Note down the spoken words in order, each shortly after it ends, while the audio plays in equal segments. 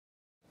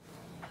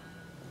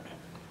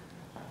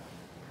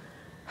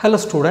Hello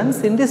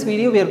students, in this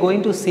video we are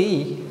going to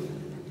see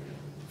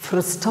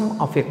frustum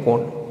of a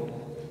cone.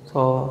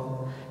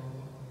 So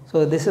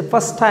this is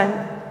first time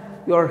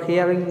you are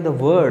hearing the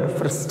word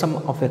frustum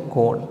of a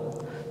cone.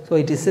 So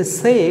it is a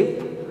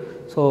shape.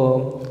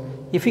 So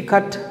if we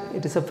cut,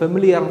 it is a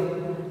familiar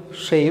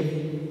shape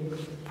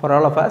for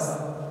all of us.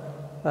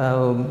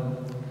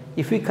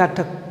 If we cut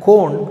a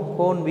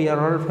cone we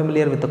are all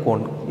familiar with the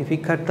cone. If we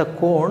cut the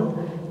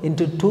cone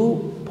into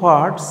two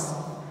parts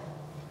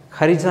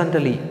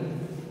horizontally,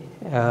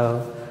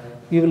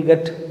 we will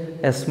get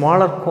a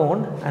smaller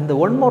cone, and the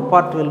one more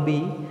part will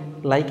be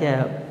like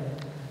a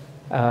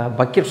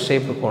bucket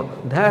shaped cone.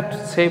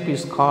 That shape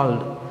is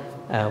called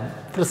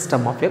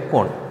frustum of a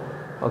cone.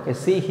 Okay,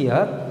 see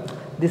here,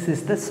 this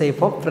is the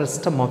shape of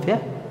frustum of a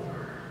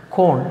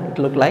cone. It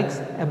looks like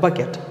a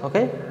bucket.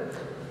 Okay.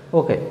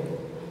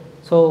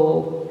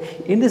 So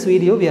in this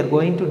video we are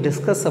going to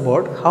discuss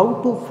about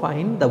how to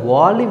find the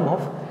volume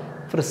of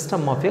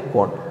frustum of a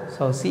cone.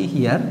 So see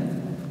here,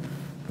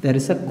 there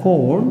is a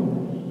cone.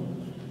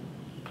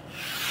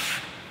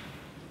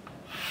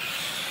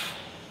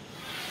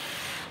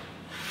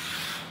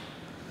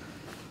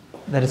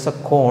 There is a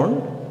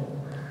cone.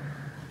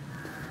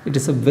 It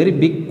is a very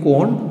big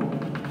cone.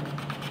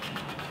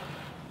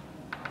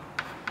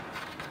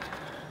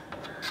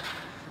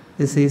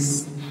 This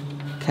is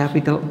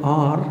capital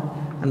R,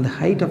 and the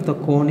height of the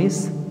cone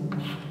is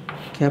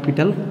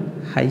capital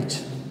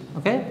H.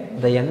 Okay,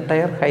 the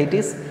entire height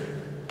is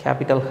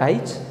capital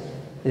H.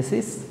 This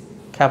is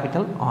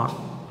capital R.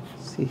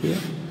 See here,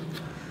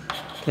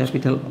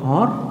 capital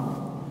R,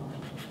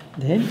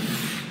 then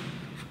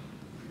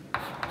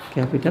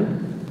capital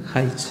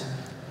H.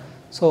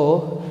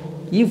 So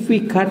if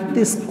we cut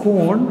this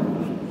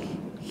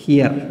cone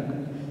here,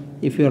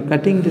 if you are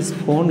cutting this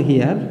cone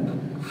here,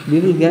 we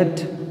will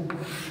get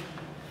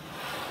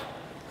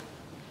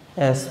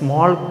a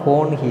small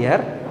cone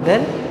here,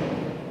 then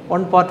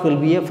one part will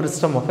be a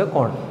frustum of a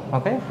cone.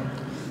 Okay,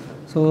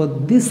 so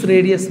this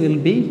radius will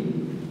be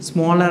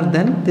smaller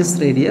than this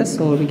radius,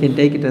 so we can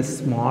take it as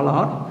small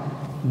r.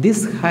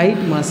 This height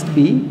must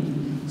be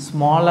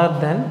smaller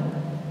than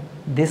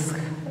this.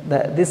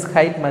 This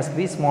height must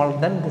be smaller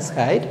than this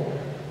height.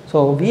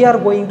 So we are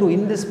going to,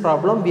 in this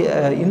problem,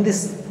 in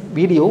this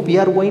video, we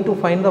are going to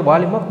find the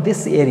volume of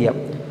this area.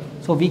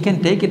 So we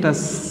can take it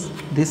as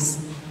this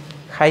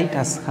height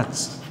as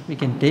h. We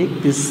can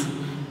take this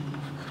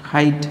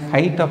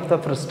height of the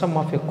frustum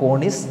of a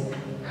cone is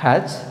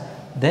h.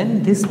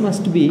 Then this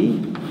must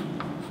be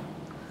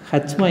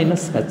h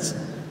minus h,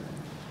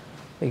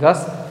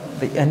 because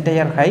the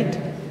entire height,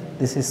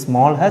 this is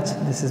small h,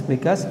 this is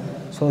big h.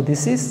 So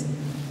this is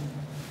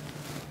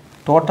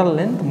total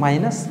length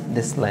minus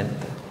this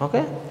length.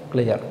 Okay,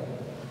 clear.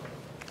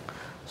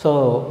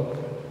 So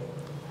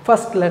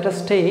first let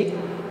us take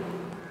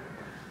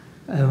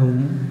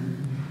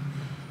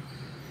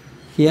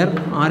here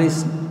R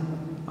is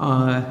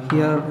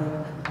here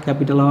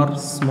capital R,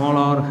 small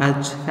r,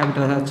 h,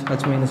 capital H,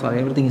 h minus r,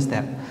 everything is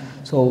there.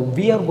 So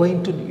we are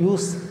going to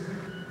use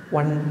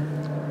one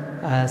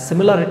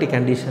similarity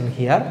condition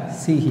here.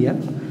 See here,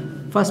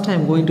 first I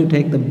am going to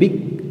take the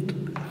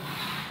big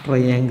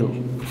triangle.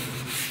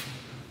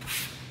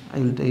 I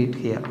will take it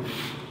here.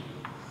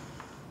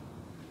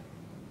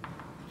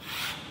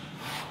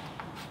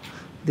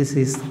 This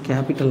is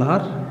capital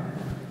R,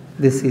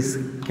 this is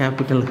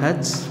capital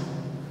H.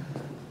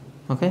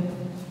 Okay,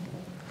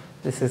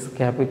 this is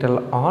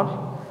capital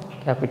R,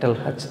 capital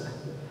H.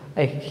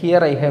 Here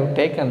I have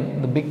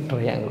taken the big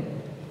triangle.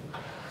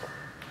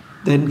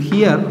 Then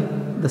here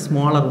the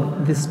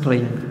smaller, this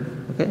triangle.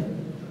 Okay,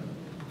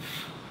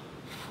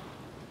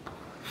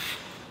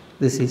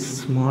 this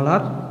is smaller,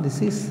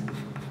 this is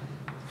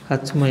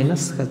h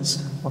minus h.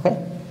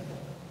 Okay,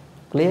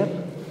 clear?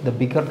 The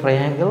bigger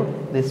triangle,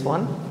 this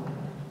one,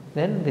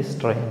 then this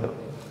triangle.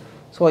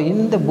 So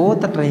in the both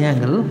the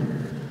triangle,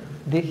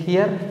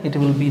 here it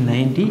will be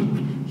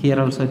 90, here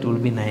also it will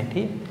be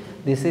 90.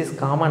 This is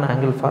common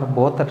angle for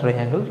both the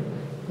triangle.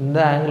 In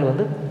the angle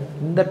வந்து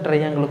இந்த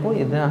triangleக்கும்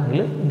இந்த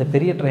angle, இந்த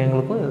பெரிய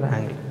triangleக்கும் இந்த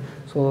angle.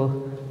 So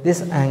this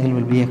angle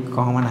will be a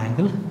common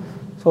angle.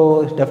 So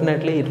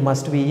definitely it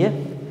must be a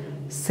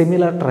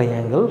similar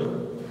triangle.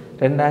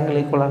 ரெண்டு angle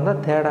equal ஆ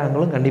third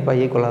angle கண்டிப்பா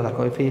equal ஆ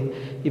இருக்கும்.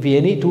 If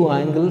any two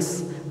angles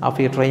of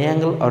a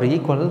triangle are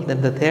equal,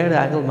 then the third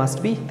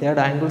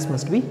angles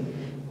must be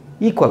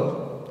equal.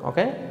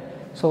 Okay,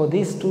 so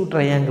these two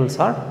triangles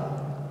are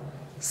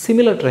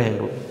similar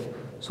triangle.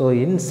 So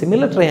in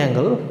similar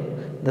triangle,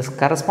 the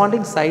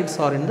corresponding sides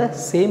are in the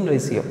same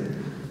ratio.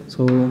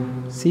 So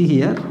see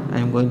here, I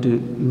am going to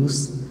use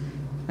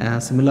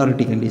a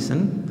similarity condition.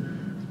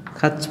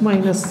 H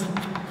minus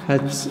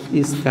h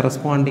is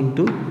corresponding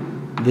to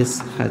this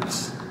h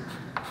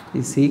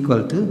is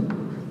equal to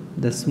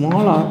the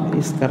small r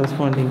is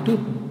corresponding to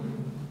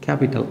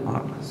capital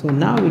R. So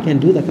now we can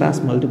do the cross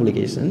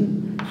multiplication.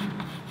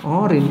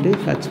 R into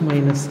h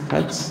minus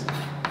h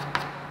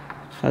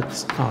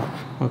r.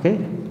 Okay,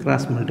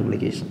 cross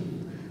multiplication.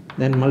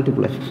 Then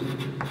multiply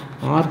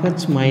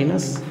RH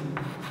minus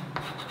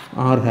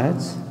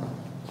RH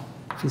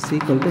is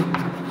equal to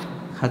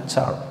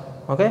HR.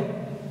 Okay,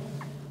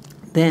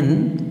 then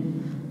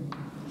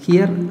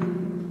here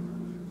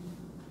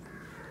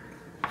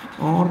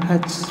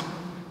RH,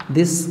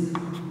 this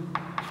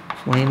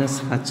minus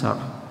HR,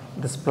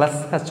 this plus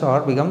HR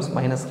becomes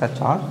minus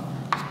HR.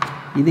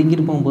 இது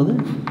இங்கிட்டு போகும்போது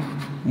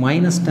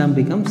minus term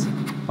becomes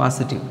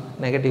positive,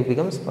 negative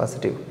becomes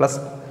positive, plus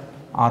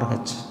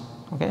RH.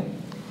 Okay,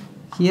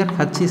 here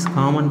H is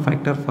common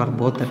factor for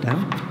both the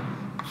term,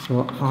 so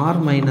R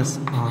minus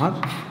R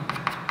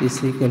is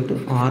equal to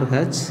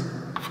RH.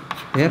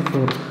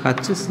 Therefore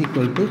H is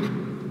equal to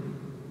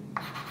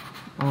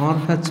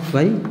RH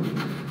by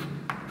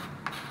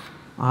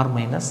R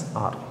minus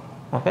R.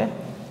 Okay,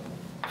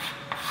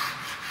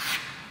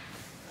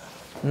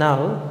 now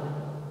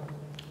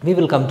we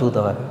will come to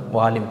the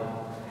volume.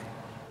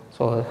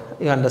 So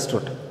you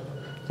understood,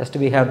 just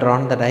we have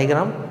drawn the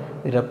diagram,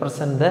 we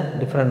represent the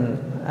different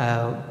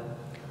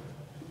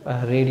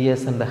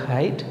radius and the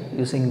height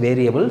using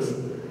variables.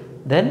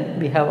 Then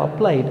we have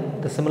applied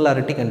the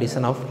similarity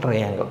condition of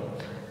triangle.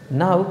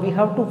 Now we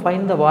have to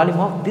find the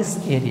volume of this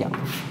area,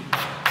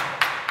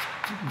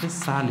 this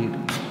solid.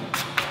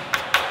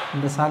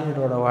 இந்த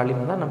சாலிடோட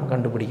volume தான் நம்ம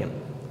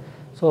கண்டுபிடிக்கணும்.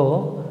 So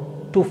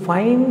to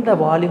find the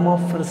volume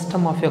of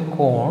ஃப்ரிஸ்டம் of a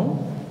cone,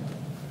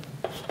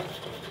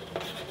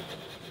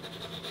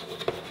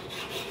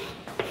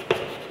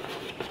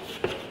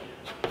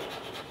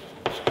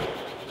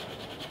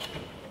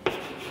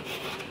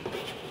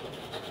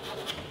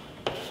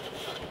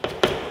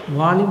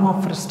 volume of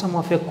frustum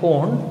of a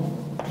cone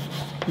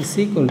is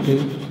equal to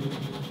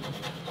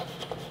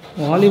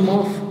volume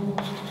of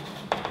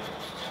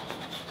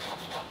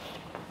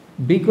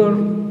bigger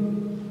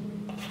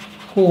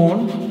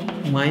cone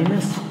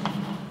minus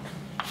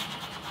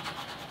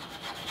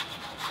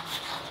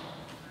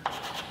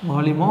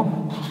volume of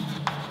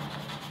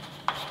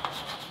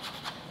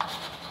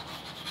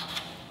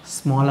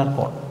smaller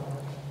cone.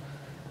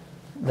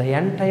 The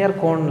entire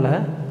cone,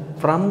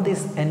 from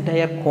this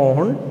entire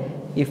cone,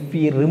 if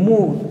we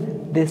remove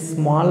this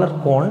smaller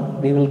cone,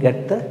 we will get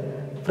the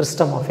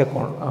frustum of a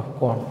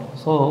cone.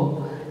 So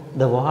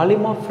the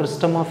volume of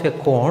frustum of a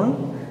cone,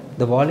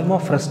 the volume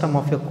of frustum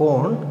of a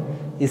cone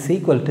is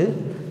equal to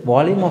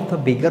volume of the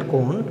bigger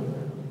cone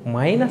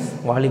minus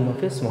volume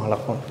of a smaller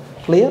cone.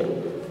 Clear?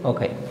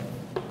 Okay.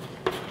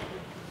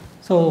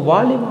 So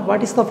volume,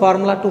 what is the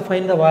formula to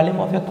find the volume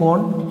of a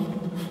cone?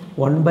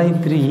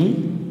 1/3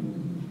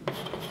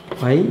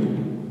 pi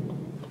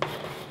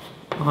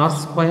r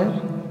square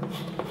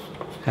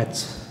h.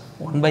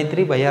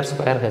 1/3 by r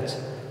square h.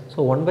 So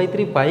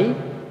 1/3 pi,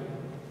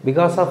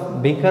 because of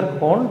bigger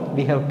cone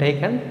we have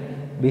taken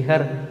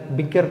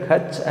bigger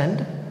h and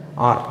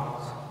r.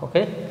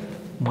 Okay,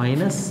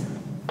 minus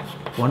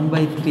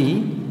 1/3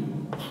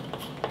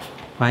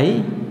 pi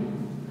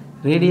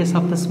radius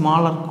of the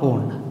smaller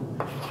cone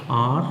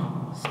r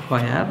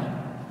square,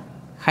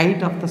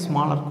 height of the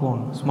smaller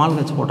cone, small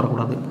h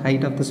போடக்கூடாது,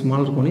 height of the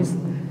smaller cone is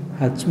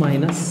h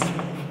minus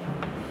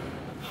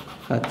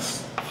h.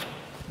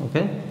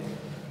 Okay,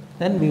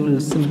 then we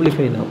will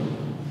simplify now.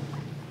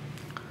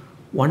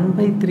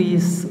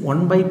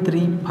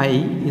 1/3 pi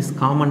is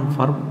common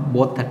for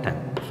both the term.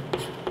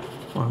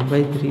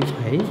 1/3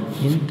 pi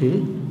into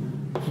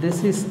this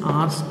is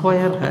r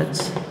square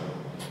h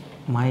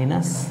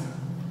minus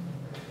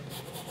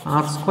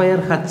r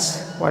square h.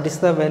 What is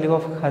the value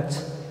of h?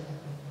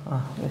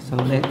 So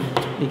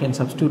we can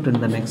substitute in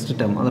the next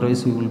term,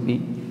 otherwise you will be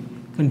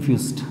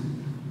confused.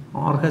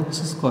 r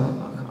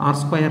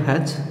square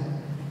h.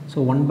 So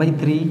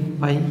 1/3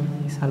 pi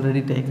is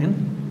already taken,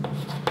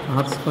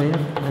 r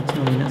square h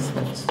minus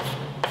h.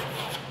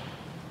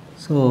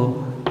 So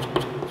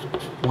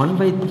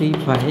 1/3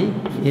 pi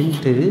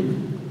into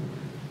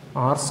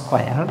r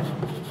square,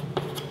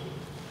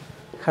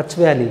 h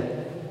value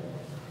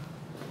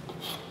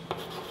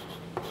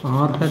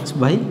RH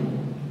by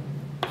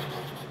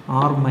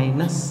r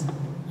minus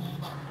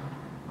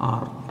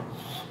r.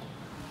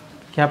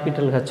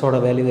 Capital H oda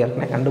value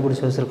ஏற்கனவே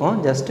கண்டுபிடிச்சு வச்சிருக்கோம்,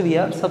 just we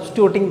are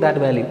substituting that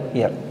value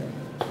here.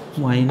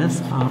 Minus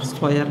r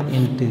square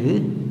into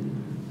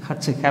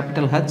h,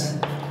 capital H,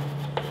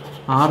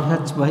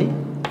 RH by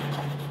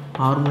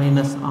r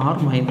minus r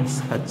minus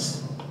h.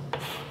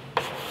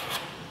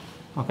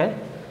 Okay,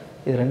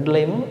 இது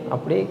ரெண்டுலையும்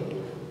அப்படியே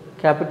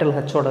capital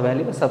H oda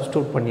value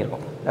substitute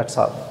பண்ணியிருக்கோம். That's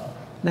all.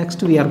 Next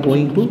we are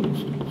going to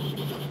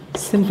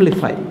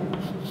simplify.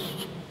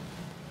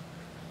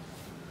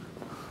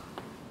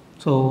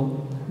 So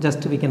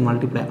just we can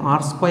multiply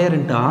r square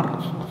into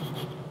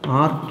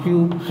r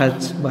cube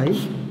h by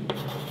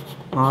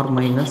r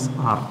minus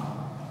r.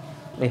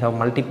 We have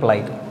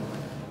multiplied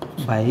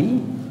by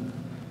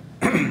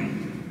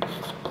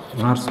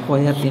r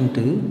square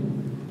into,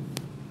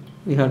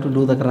 we have to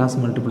do the cross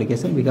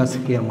multiplication because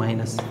here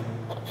minus.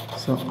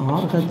 So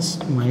RH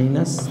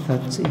minus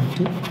h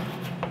into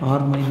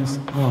r minus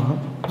r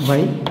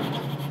by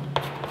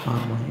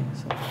r minus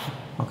r.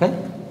 Okay,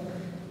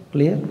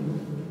 clear?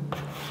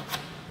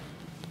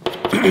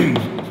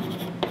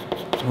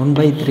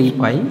 1/3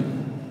 pi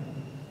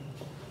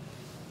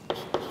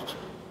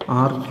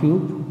r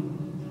cube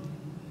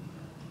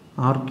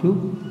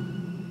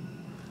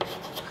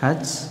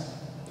h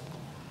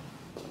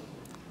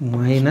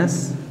minus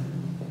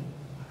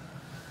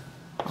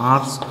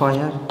r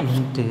square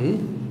into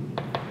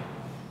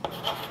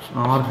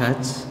rh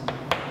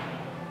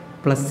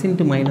plus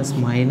into minus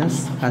minus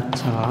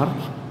hr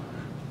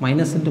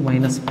minus into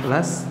minus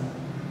plus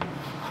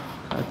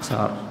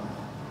hr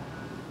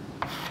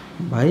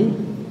by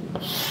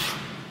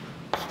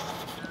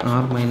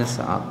r minus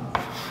r,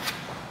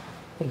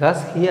 because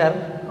here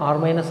r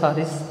minus r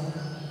is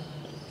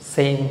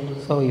same.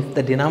 So if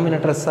the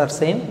denominators are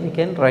same, we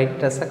can write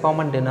it as a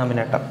common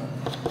denominator.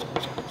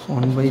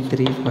 1 by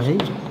 3 pi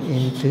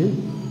into,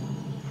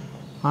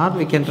 or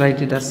we can write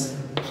it as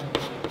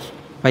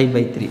pi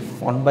by 3.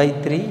 1 by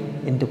 3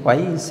 into pi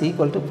is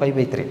equal to pi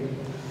by 3.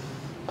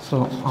 So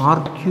r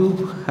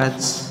cube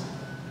h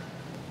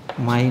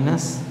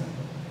minus,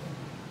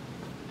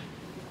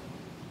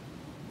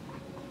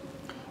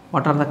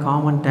 what are the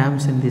common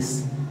terms in this?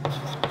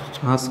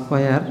 R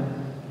square,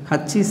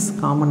 h is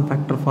common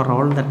factor for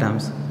all the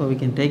terms, so we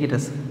can take it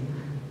as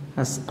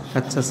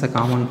h as a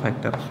common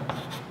factor,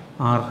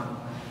 or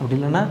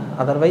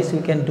otherwise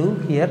we can do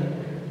here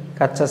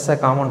h as a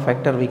common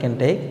factor, we can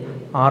take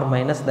r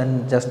minus, then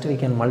just we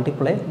can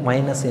multiply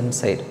minus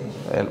inside.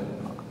 Well,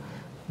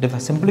 the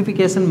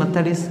simplification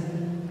method is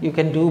you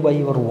can do by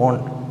your own,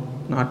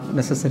 not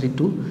necessary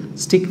to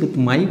stick with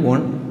my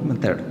own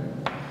method.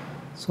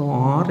 So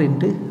r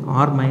into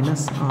r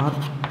minus r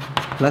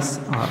plus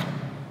r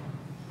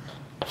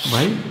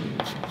by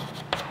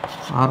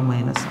r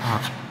minus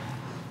r.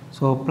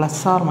 So plus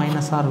r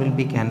minus r will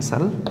be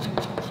cancelled.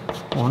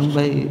 1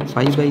 by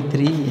pi by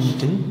 3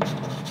 into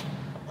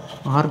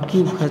r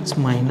cube h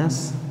minus,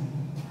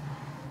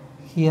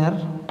 here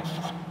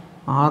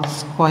r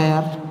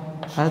square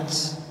h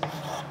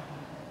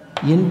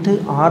into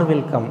r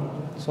will come.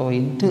 So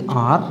into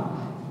r,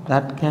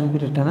 that can be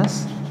written as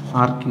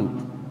r cube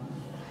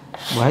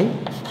by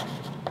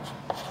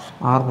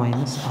r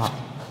minus r.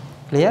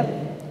 Clear?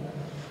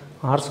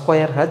 R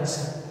square h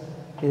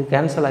இது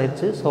cancel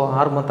ஆயிடுச்சு. So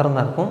r மாத்திரம்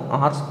தான் இருக்கும்.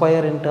 R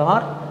square into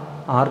r,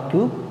 r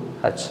cube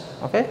h.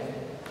 Okay.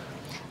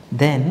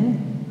 Then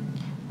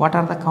what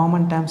are the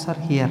common terms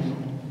are here?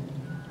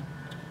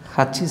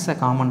 H is a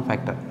common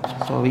factor,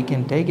 so we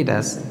can take it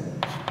as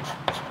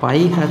pi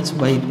h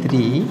by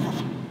 3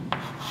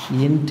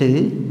 into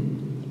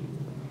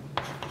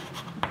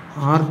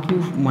r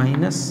cube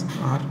minus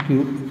r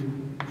cube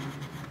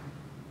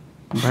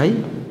by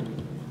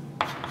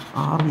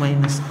r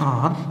minus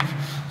r.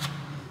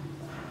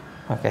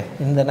 Okay,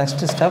 in the next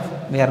step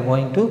we are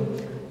going to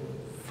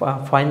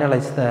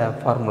finalize the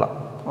formula.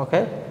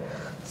 Okay,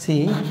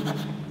 see,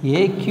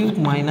 a cube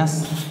minus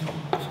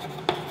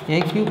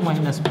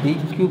b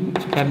cube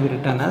can be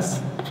written as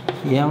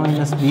a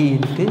minus b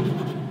into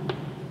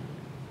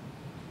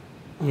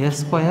a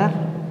square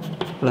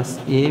plus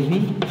ab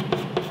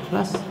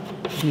plus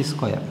b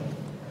square.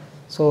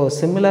 So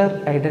similar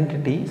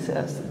identity,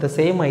 the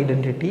same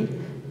identity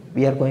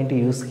we are going to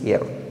use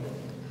here.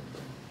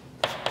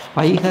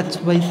 Pi h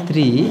by 3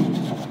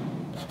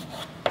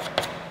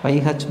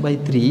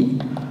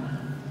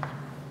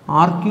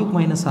 r cube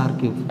minus r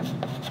cube,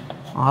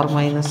 r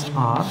minus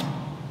r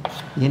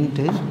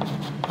into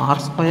r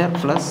square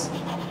plus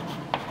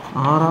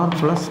rr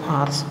plus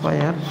r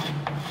square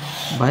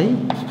by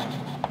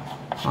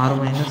r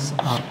minus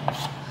r.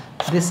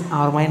 This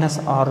r minus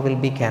r will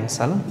be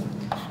cancelled.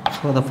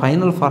 So the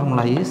final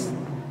formula is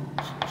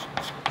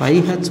pi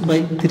h by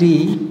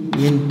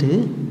 3 into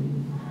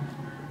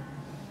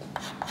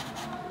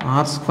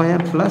r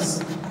square plus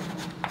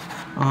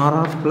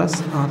rr plus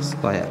r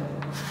square.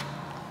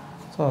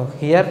 So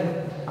here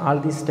all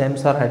these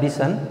terms are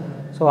addition.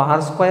 So r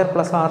square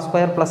plus r,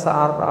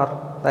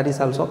 that is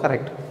also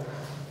correct.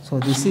 So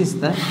this is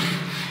the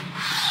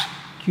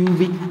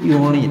cubic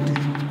unit.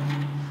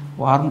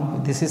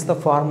 This is the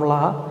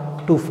formula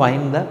to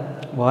find the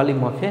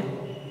volume of a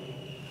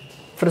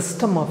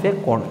frustum of a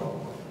cone.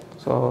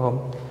 So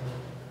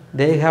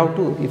they have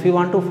to, if you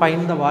want to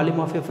find the volume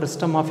of a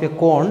frustum of a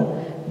cone,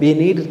 we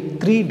need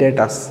 3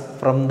 data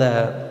from the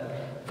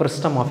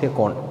frustum of a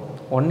cone.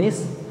 One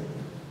is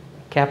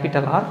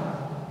capital R,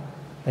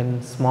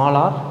 then small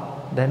r,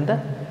 then the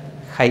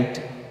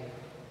height.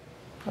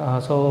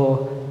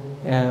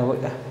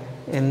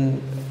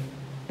 In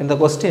the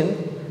question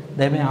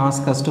they may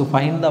ask us to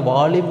find the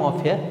volume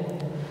of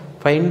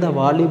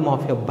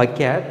a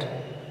bucket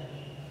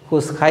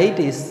whose height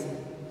is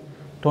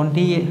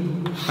 28.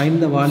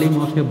 Find the volume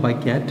of a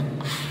bucket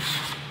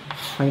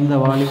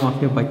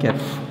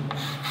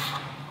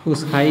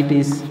whose height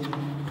is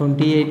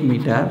 28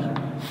 meter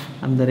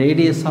and the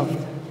radius of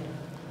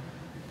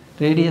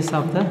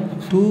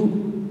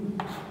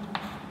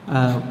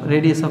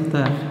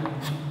the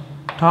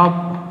top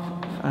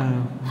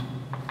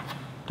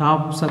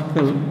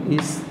circle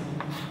is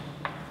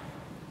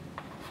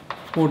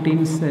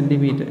 14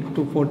 centimeter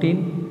to 14,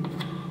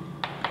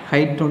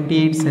 height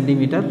 28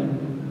 centimeter,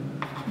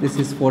 this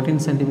is 14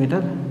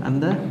 centimeter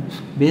and the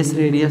base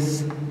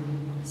radius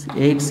is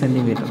 8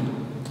 centimeter.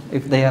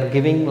 if they are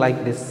giving like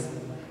this.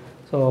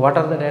 So what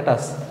are the data?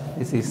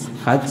 This is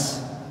H,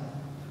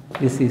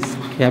 this is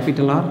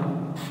capital R,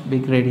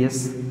 big radius,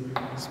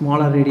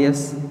 smaller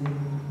radius,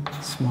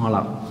 small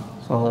r.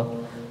 So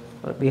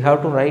we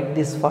have to write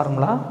this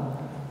formula,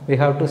 we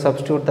have to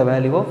substitute the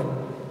value of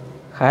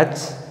H,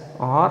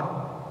 R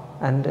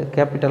and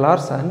capital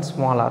R's and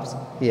small r's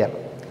here.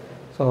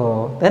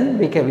 So then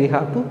we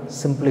have to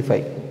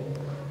simplify,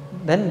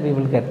 then we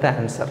will get the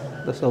answer.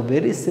 So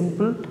very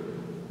simple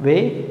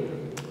way.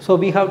 So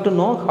we have to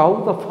know how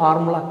the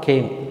formula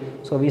came.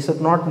 So we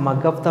should not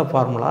mug up the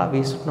formula,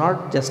 we should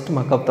not just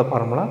mug up the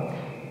formula.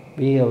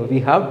 We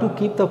have to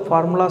keep the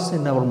formulas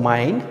in our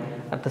mind.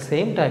 At the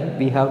same time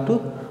we have to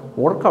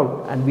work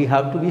out, and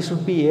we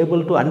should be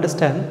able to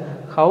understand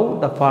how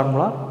the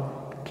formula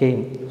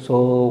came.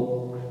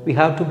 So we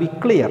have to be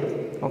clear.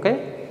 Okay.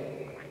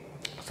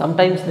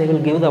 Sometimes they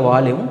will give the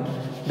volume,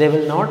 they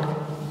will not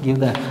give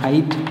the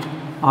height,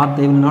 or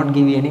they will not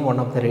give any one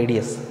of the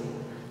radius.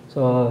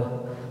 So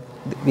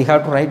we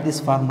have to write this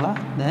formula,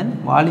 then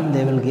volume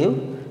they will give,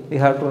 we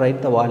have to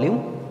write the volume,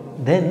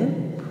 then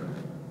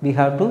we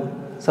have to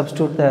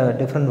substitute the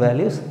different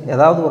values.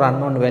 ஏதாவது ஒரு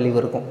unknown value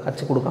இருக்கும்,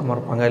 h கொடுக்காம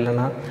இருப்பாங்க,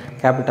 இல்லனா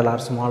capital R,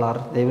 small r,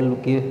 they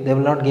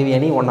will not give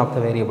any one of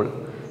the variable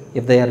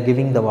if they are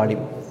giving the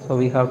volume. So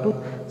we have to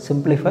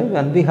simplify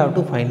and we have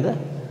to find the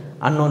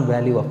unknown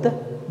value of the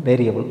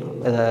variable,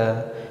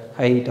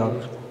 height or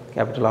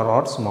capital R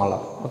or small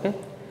r. Okay,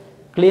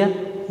 clear?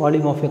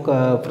 Volume of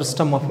a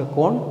frustum of a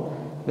cone,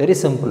 very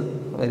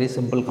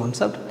simple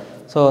concept.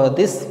 So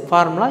this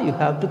formula you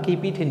have to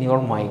keep it in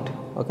your mind.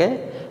 Okay,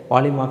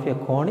 volume of a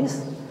cone is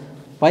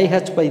pi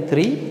h by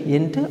 3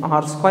 into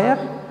r square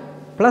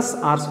plus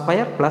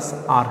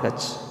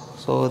rh.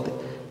 So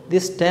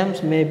these terms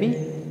may be,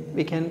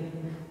 we can,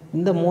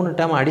 இந்த மூணு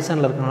term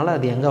additional இருக்கனால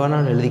அது எங்க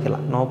வேணாலும்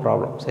எழுதிக்கலாம், no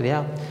problem. சரியா?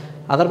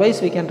 Otherwise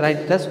we can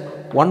write it as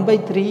 1 by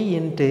 3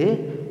 into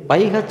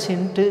pi h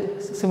into,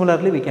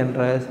 similarly we can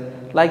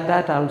like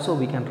that also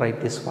we can write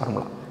this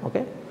formula.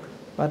 Okay,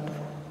 but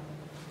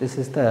this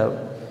is the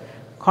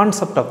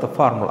concept of the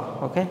formula.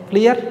 Okay,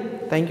 clear?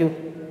 Thank you.